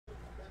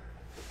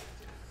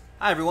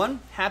Hi everyone,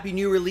 happy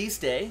new release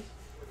day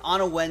on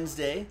a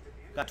Wednesday.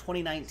 Got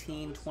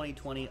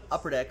 2019-2020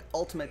 Upper Deck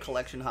Ultimate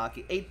Collection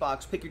Hockey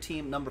 8-box, pick your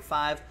team number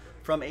 5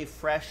 from a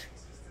fresh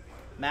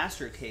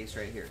master case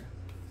right here.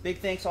 Big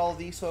thanks to all of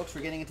these folks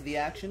for getting into the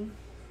action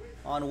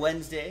on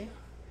Wednesday,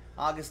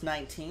 August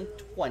 19th,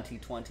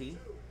 2020.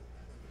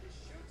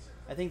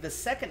 I think the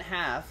second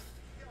half,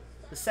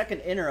 the second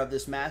inner of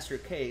this master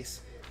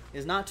case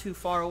is not too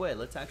far away.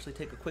 Let's actually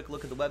take a quick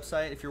look at the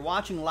website. If you're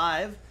watching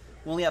live,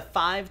 we only have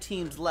 5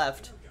 teams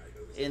left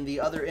in the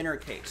other inner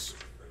case.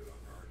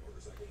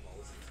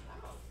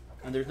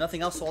 And there's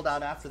nothing else sold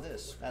out after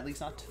this, at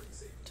least not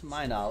to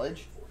my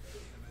knowledge.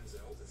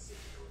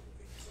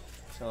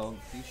 So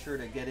be sure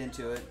to get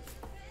into it.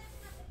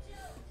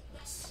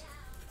 Let's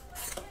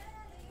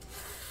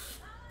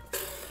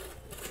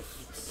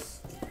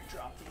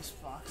drop these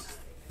boxes.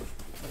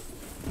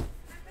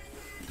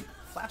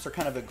 Flaps are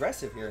kind of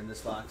aggressive here in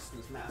this box,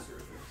 this master.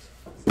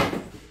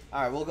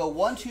 All right, we'll go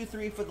 1, 2,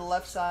 3 for the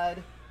left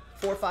side,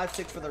 4, 5,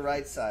 6 for the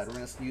right side. We're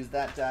going to use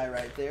that die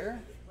right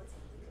there.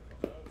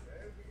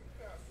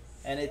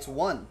 And it's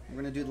 1.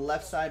 We're going to do the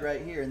left side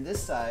right here, and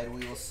this side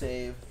we will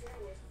save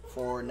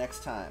for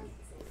next time.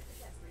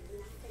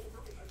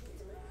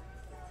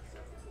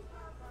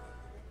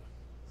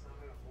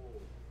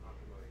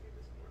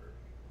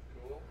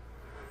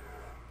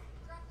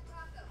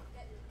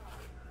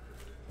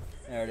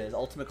 There it is,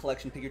 Ultimate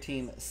Collection, pick your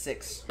team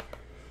 6.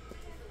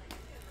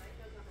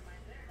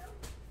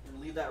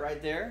 Leave that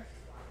right there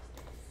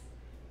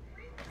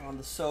on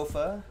the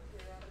sofa,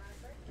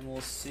 and we'll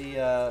see.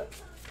 We'll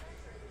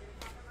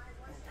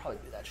probably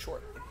do that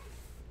short.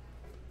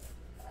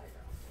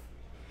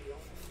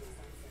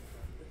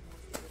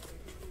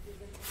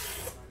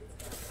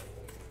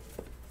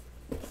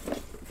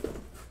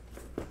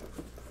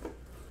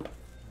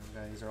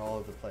 Okay, these are all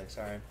over the place.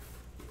 All right,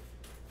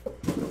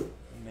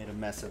 we made a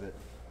mess of it.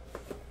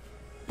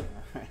 All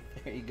right,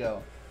 there you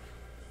go.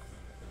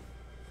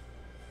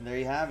 And there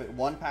you have it.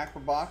 1 pack per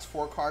box,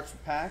 4 cards per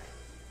pack.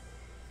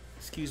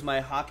 Excuse my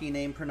hockey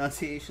name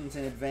pronunciations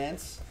in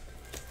advance.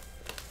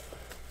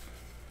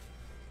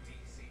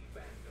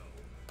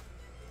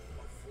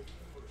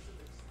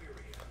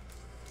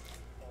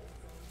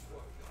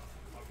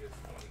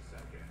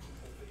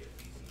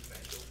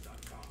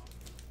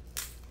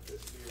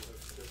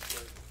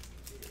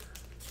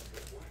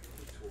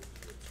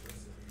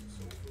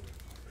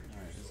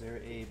 Alright, is there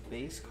a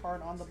base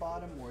card on the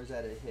bottom, or is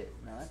that a hit?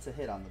 No, that's a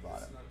hit on the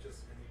bottom.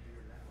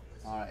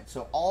 Alright,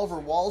 so Oliver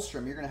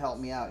Wahlstrom, you're going to help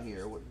me out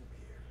here.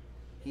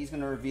 He's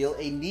going to reveal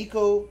a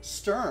Nico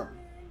Sturm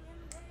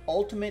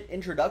Ultimate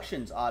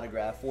Introductions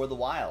autograph for the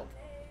Wild.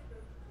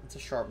 It's a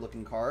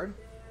sharp-looking card.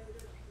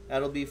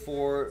 That'll be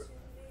for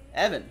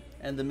Evan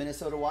and the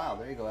Minnesota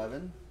Wild. There you go,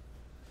 Evan.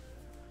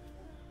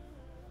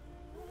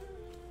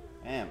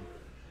 Bam.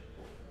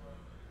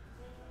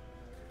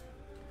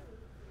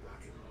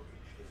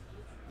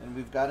 And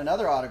we've got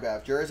another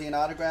autograph. Jersey and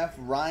autograph,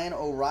 Ryan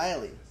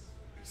O'Reilly.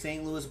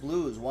 St. Louis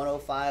Blues,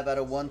 105 out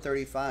of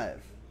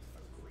 135.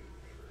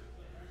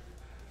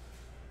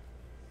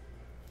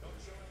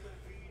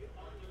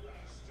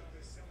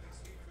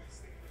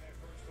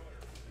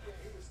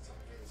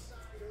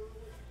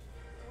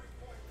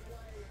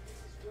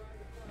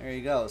 There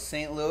you go.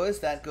 St. Louis,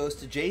 that goes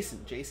to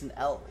Jason. Jason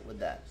L. with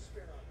that.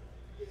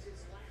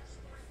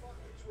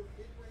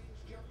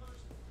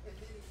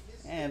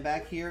 And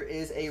back here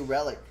is a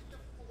relic.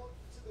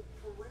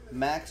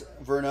 Max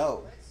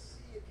Verneau.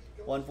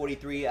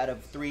 143 out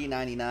of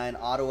 399.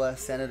 Ottawa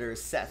Senators,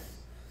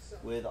 Seth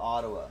with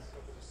Ottawa.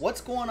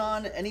 What's going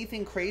on?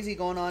 Anything crazy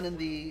going on in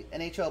the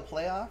NHL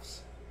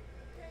playoffs?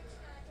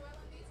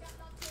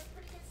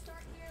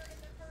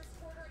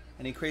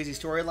 Any crazy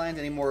storylines?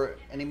 Any more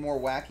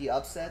wacky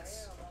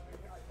upsets?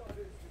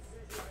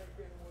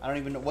 I don't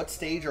even know. What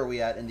stage are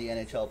we at in the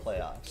NHL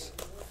playoffs?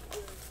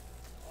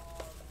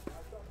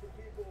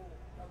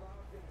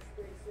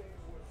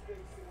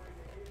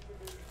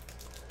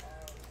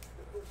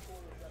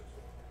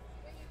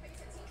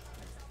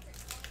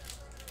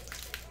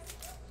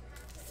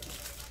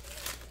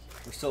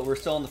 We're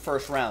still in the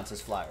first round, says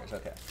Flyers.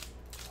 Okay.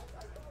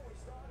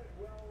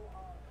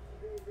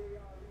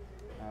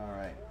 All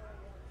right.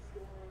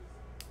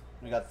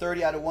 We got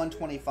 30 out of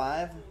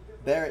 125.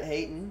 Barrett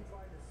Hayton,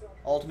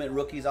 Ultimate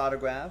Rookies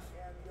autograph.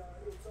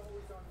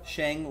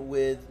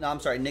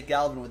 Nick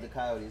Galvin with the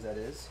Coyotes, that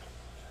is.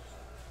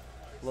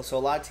 Well, so a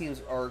lot of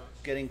teams are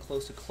getting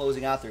close to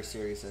closing out their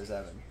series, says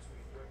Evan.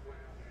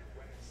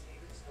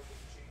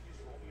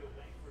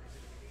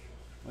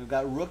 We've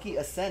got Rookie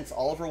Ascents,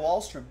 Oliver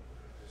Wahlstrom.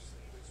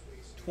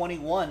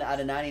 21 out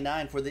of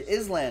 99 for the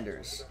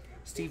Islanders.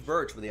 Steve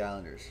Birch with the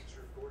Islanders.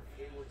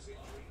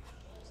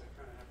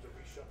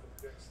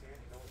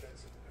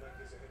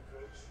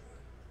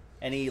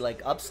 Any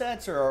like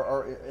upsets,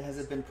 or has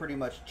it been pretty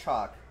much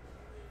chalk?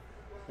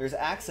 There's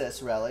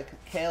Access Relic,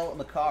 Cale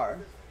Makar.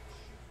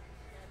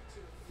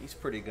 He's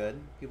pretty good.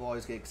 People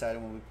always get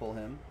excited when we pull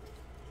him.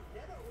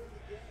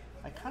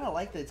 I kind of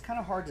like that. It's kind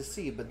of hard to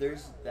see, but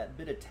there's that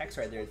bit of text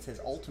right there. It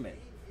says Ultimate.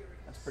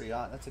 That's pretty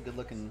odd. That's a good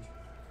looking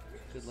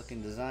Good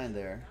looking design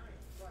there.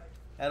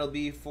 That'll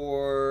be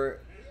for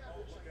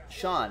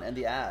Sean and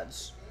the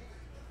ads.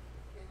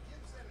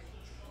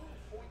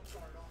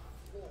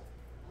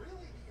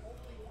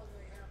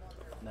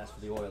 And that's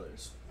for the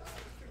Oilers.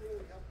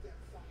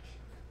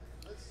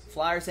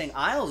 Flyers saying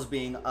Isles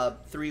being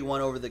up 3-1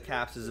 over the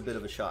Caps is a bit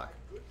of a shock.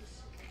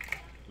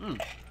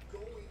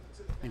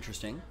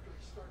 Interesting.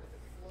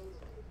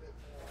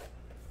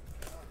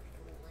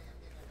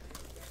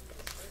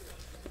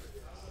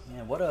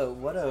 Yeah, what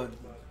a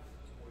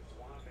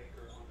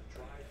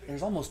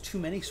there's almost too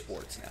many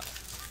sports now.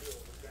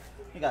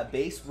 We got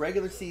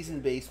regular season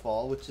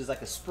baseball, which is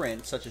like a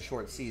sprint, such a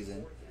short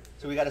season.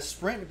 So we got a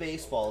sprint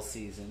baseball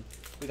season.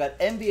 We got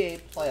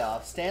NBA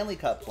playoffs, Stanley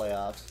Cup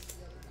playoffs.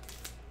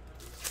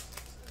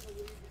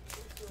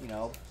 You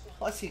know,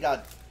 plus you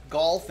got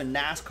golf and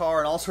NASCAR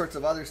and all sorts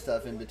of other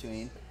stuff in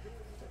between.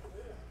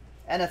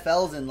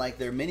 NFL's in like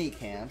their mini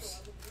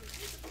camps.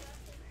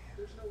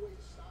 It's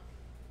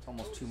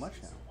almost too much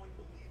now.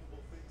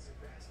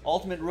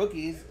 Ultimate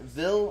Rookies,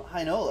 Ville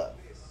Heinola.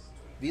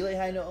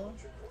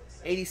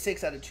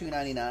 86 out of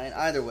 299.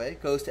 Either way,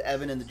 goes to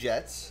Evan and the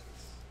Jets.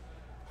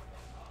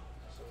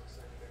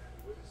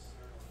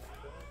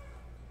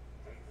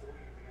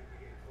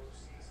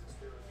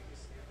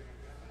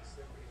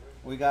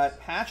 We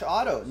got Patch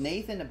Auto,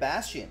 Nathan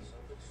Bastian.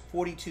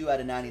 42 out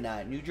of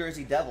 99. New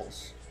Jersey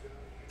Devils.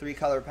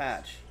 3-color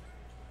patch.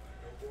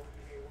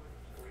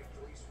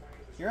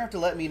 You're going to have to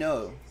let me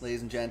know,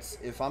 ladies and gents,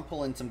 if I'm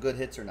pulling some good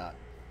hits or not.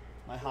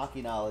 My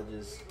hockey knowledge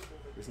is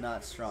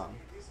not strong.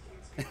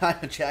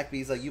 Jack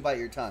B's like, you bite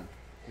your tongue.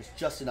 There's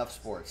just enough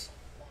sports.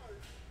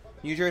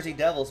 New Jersey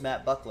Devils,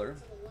 Matt Buckler.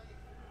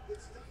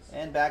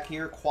 And back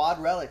here, Quad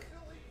Relic.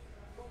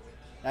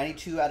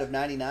 92 out of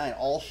 99.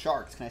 All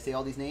Sharks. Can I say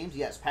all these names?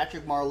 Yes.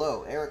 Patrick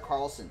Marleau, Eric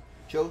Carlson,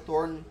 Joe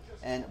Thornton,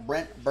 and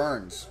Brent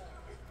Burns.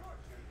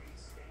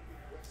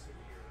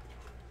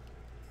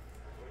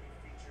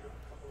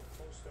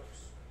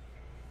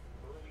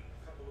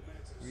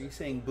 Were you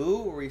saying boo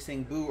or were you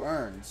saying boo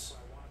earns?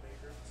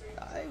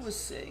 I was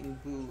saying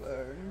boo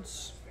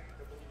earns.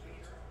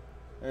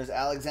 There's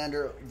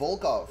Alexander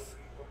Volkov,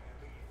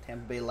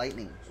 Tampa Bay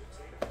Lightning.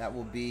 That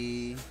will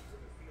be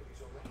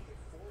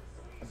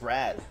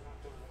Brad.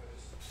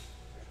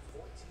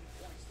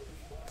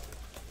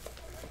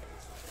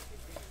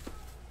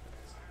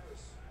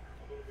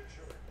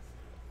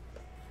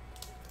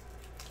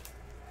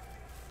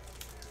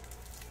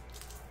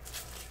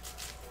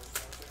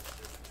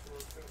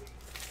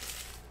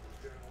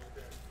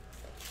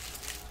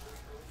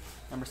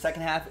 Number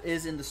second half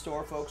is in the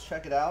store, folks.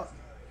 Check it out.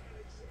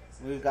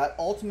 We've got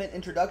Ultimate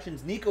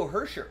Introductions. Nico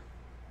Herscher.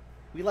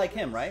 We like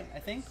him, right? I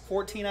think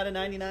 14 out of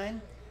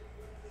 99.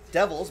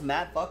 Devils,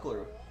 Matt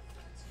Buckler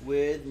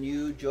with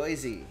New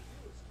Jersey.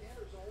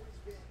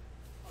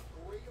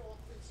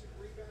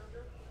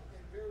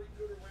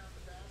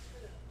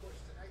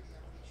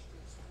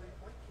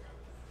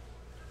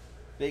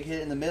 Big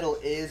hit in the middle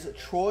is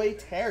Troy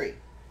Terry.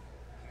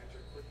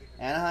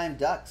 Anaheim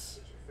Ducks.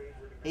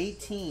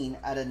 18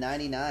 out of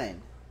 99.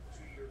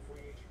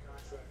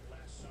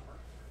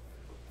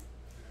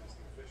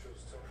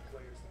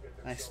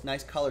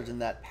 Nice colors in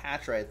that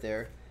patch right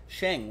there.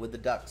 Sheng with the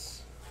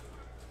Ducks.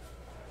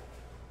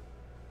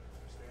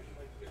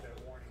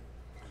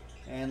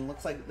 And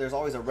looks like there's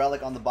always a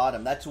relic on the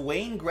bottom. That's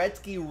Wayne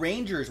Gretzky,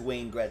 Rangers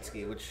Wayne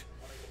Gretzky, which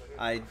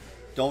I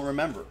don't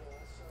remember.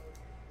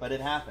 But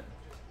it happened.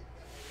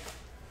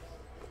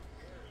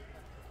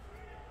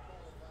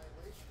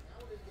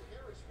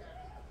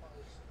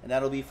 And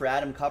that'll be for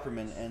Adam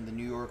Kupperman and the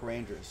New York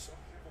Rangers.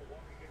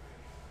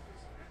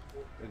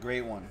 A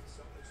great one.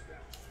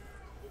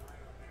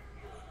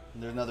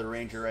 And there's another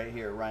Ranger right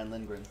here, Ryan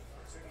Lindgren.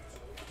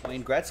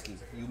 Wayne Gretzky,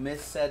 you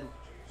miss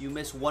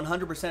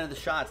 100% of the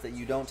shots that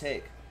you don't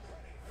take.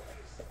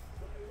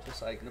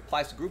 Just like it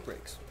applies to group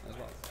breaks as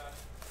well.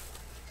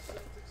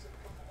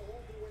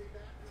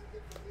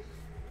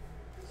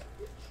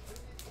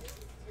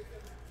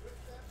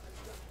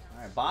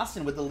 All right,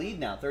 Boston with the lead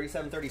now,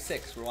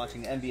 37-36. We're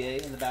watching the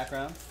NBA in the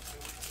background.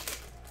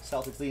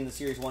 Celtics leading the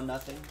series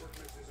 1-0.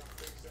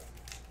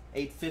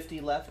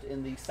 8:50 left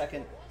in the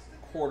second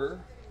quarter.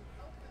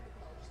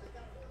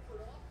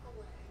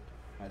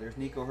 All right, there's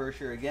Nico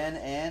Herscher again,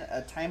 and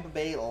a Tampa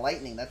Bay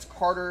Lightning. That's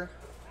Carter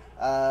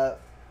Vernigy.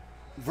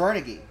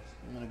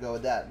 I'm going to go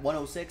with that.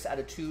 106 out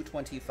of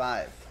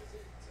 225.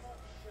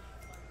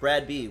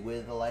 Brad B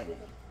with the Lightning.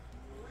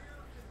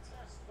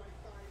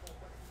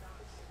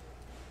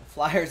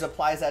 Flyers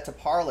applies that to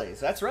parlays.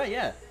 That's right,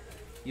 yeah.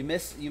 You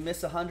miss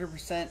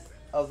 100%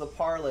 of the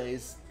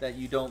parlays that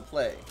you don't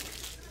play.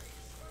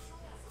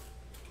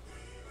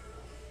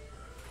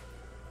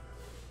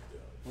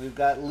 We've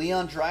got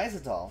Leon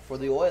Draisaitl for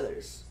the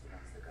Oilers.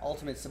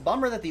 Ultimate. It's a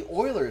bummer that the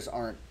Oilers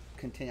aren't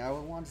continuing. I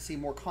would want to see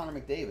more Connor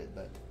McDavid,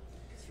 but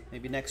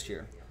maybe next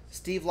year.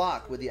 Steve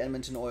Locke with the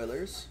Edmonton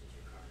Oilers.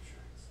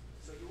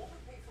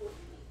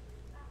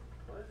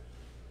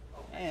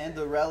 And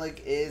the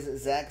relic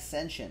is Zach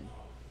Senshin.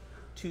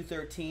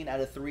 213 out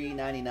of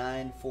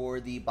 399 for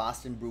the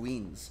Boston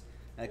Bruins.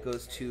 That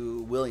goes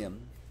to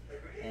William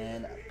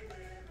and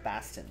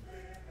Baston.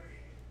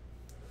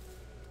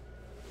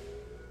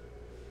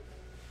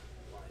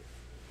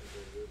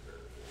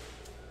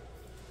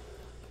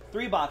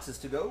 3 boxes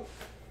to go.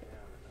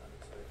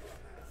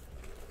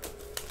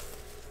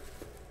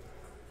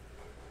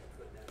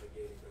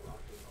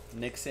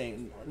 Nick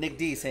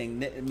D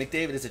saying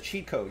McDavid is a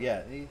cheat code.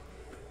 Yeah,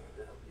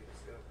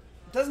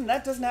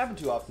 that doesn't happen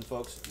too often,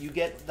 folks. You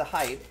get the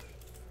hype,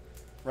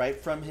 right,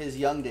 from his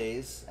young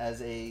days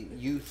as a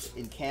youth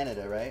in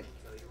Canada, right?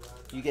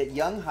 You get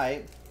young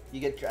hype. You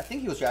get, I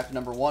think he was drafted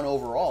 #1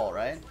 overall,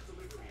 right?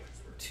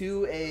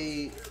 To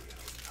a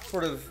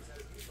sort of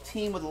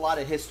team with a lot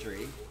of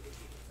history,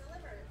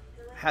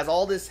 has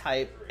all this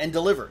hype and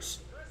delivers.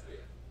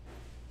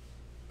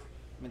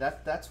 I mean,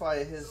 that's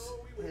why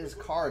his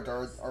cards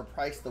are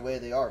priced the way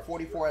they are.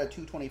 44 out of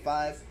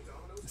 225.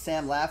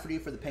 Sam Lafferty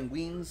for the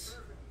Penguins.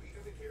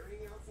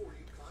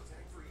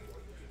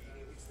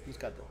 Who's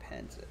got the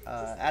Pens?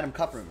 Adam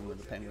Kupperman with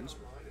the Penguins.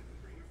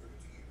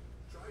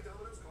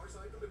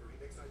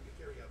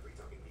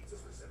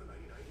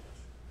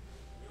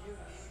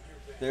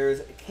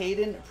 There's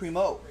Caden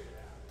Primo,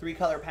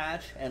 3-color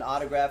patch and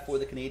autograph for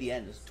the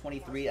Canadiens.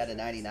 23 out of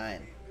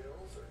 99.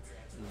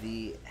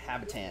 The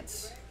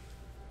Habitants.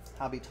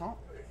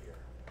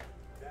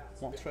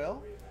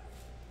 Montreal.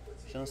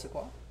 Je ne sais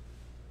quoi.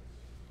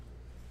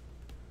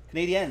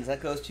 Canadiens, that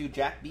goes to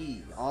Jack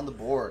B on the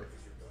board.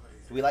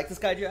 Do we like this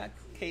guy, Jack?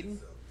 Caden?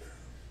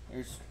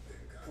 There's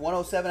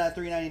 107 out of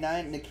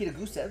 399. Nikita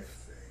Gusev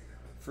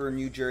for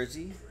New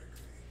Jersey.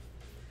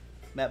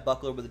 Matt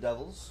Buckler with the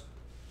Devils.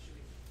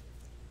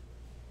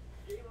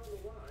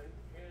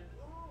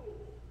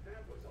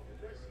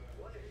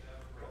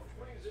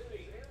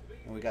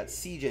 And we got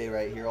CJ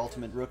right here,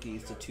 Ultimate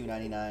Rookies to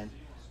 299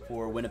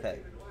 for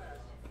Winnipeg.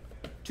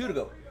 2 to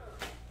go.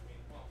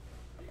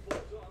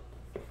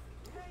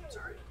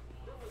 Sorry.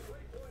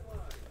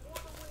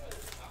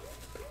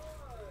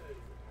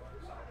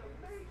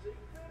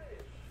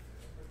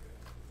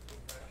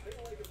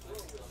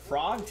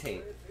 Frog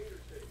tape.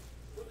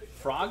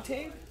 Frog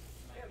tape?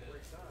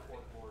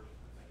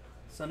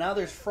 So now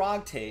there's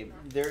frog tape.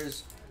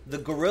 There's the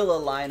Gorilla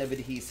line of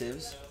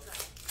adhesives.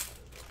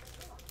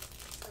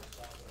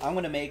 I'm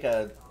gonna make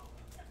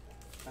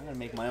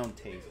my own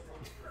tape.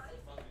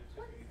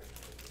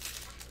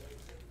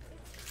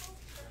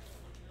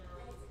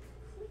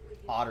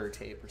 Otter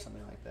tape or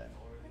something like that.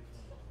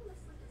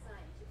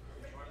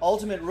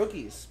 Ultimate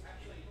Rookies.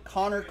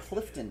 Connor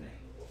Clifton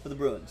for the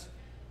Bruins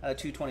at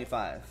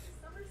 225.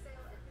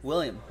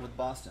 William with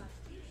Boston.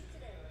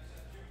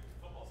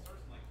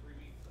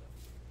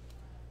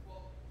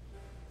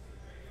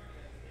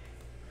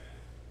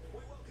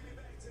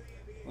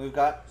 We've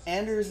got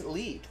Anders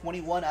Lee,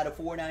 21 out of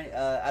 49.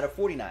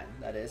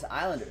 That is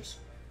Islanders,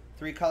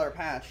 3-color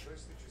patch,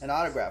 and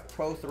autograph.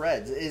 Pro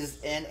Threads. Is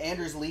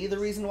Anders Lee the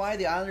reason why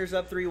the Islanders are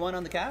up 3-1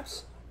 on the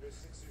Caps?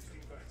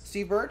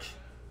 Steve Birch.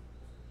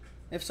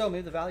 If so,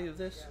 maybe the value of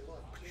this.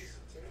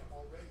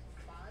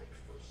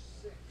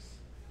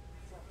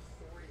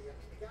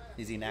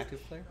 Is he an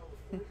active player?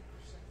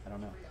 I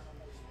don't know.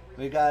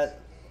 We've got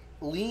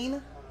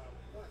Leon,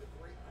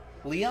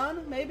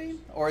 maybe,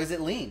 or is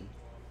it Lean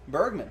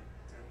Bergman?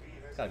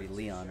 It's got to be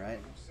Leon, right?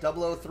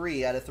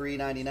 003 out of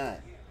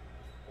 399.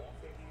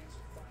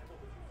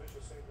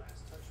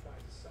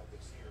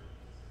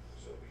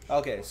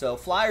 Okay, so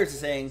Flyers is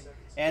saying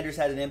Anders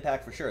had an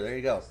impact for sure. There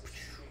you go.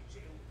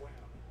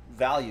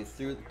 Value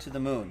through to the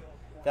moon.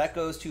 That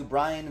goes to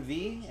Brian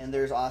V, and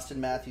there's Austin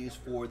Matthews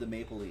for the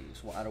Maple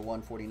Leafs out of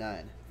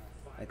 149.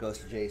 That goes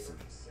to Jason.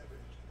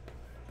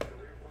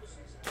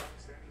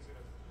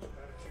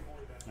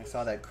 I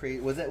saw that crazy.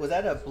 Was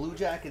that a Blue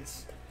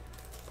Jackets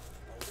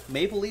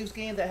Maple Leafs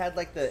game that had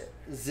like the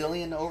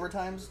zillion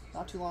overtimes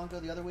not too long ago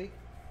the other week?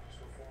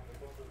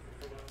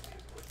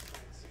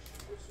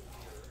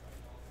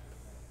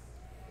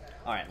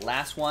 All right,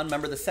 last one.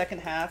 Remember, the second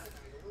half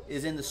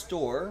is in the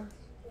store.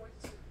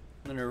 I'm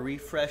going to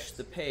refresh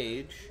the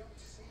page.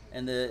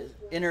 And the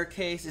inner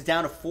case is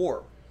down to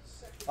 4.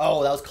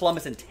 Oh, that was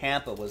Columbus and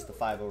Tampa was the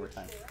 5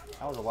 overtime.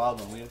 That was a wild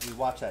one. We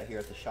watched that here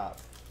at the shop.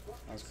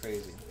 That was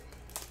crazy.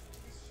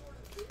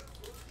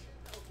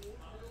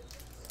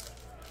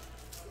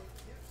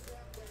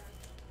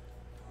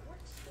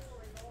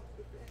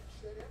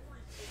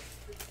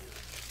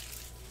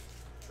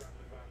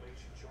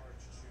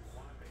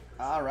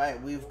 All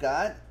right, we've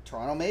got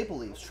Toronto Maple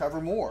Leafs, Trevor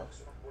Moore,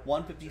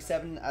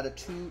 157 out of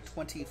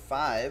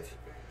 225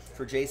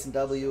 for Jason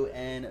W.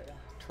 and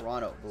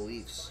Toronto, the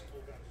Leafs.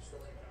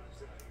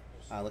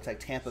 Looks like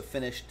Tampa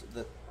finished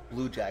the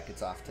Blue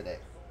Jackets off today.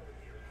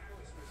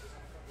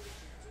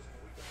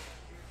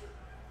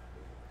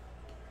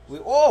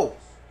 Oh!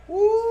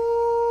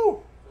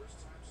 Woo!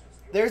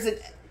 There's an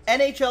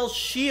NHL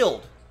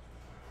Shield.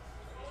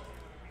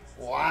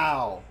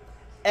 Wow.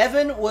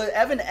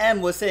 Evan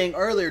M was saying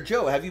earlier,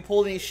 Joe, have you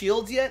pulled any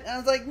shields yet? And I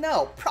was like,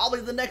 no,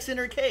 probably the next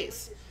inner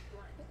case.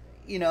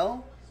 You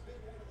know?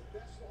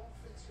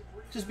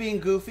 Just being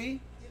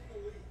goofy.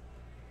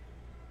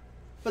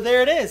 But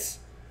there it is.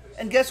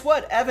 And guess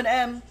what? Evan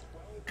M.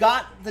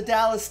 got the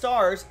Dallas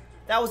Stars.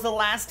 That was the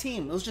last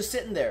team. It was just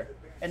sitting there.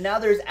 And now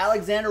there's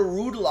Alexander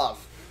Rudolov.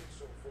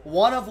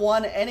 1 of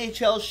 1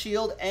 NHL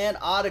Shield and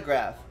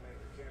autograph.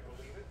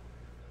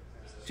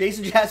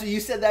 Jason Jasper, you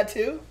said that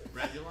too?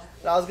 Radulov?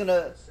 I was going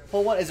to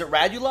pull one. Is it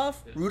Radulov?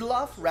 Yeah.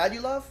 Rudolov?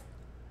 Radulov?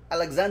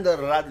 Alexander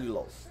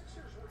Radulov.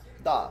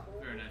 Da.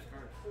 Very nice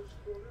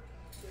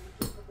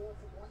card.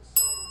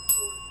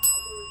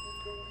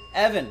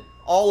 Evan,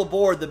 all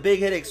aboard the Big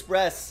Hit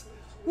Express.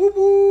 Whoop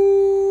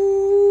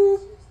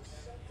whoop.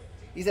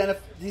 These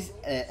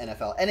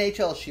NFL,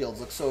 NHL shields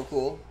look so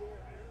cool.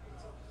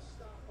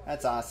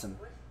 That's awesome.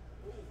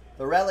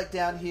 The relic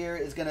down here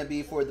is going to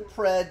be for the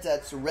Preds.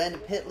 That's Ren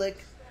Pitlick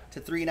to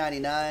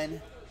 $3.99.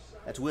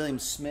 That's William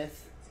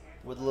Smith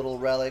with a little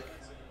relic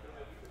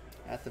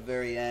at the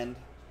very end.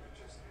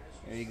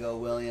 There you go,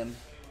 William.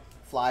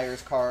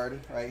 Flyers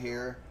card right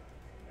here.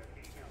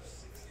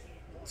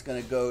 It's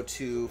going to go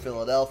to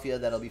Philadelphia.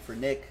 That'll be for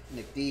Nick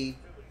D.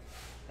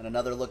 And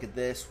another look at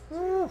this.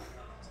 Woo.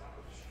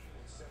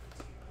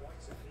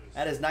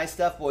 That is nice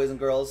stuff, boys and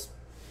girls.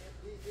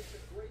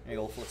 There you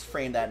go. Let's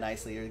frame that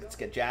nicely. Let's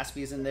get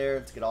Jaspys in there.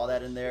 Let's get all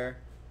that in there.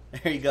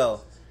 There you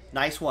go.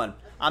 Nice one.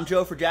 I'm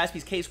Joe for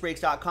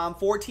JaspysCaseBreaks.com.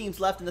 4 teams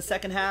left in the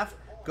second half.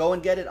 Go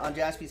and get it on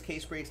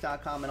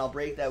JaspysCaseBreaks.com, and I'll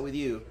break that with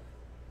you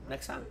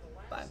next time.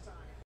 Bye.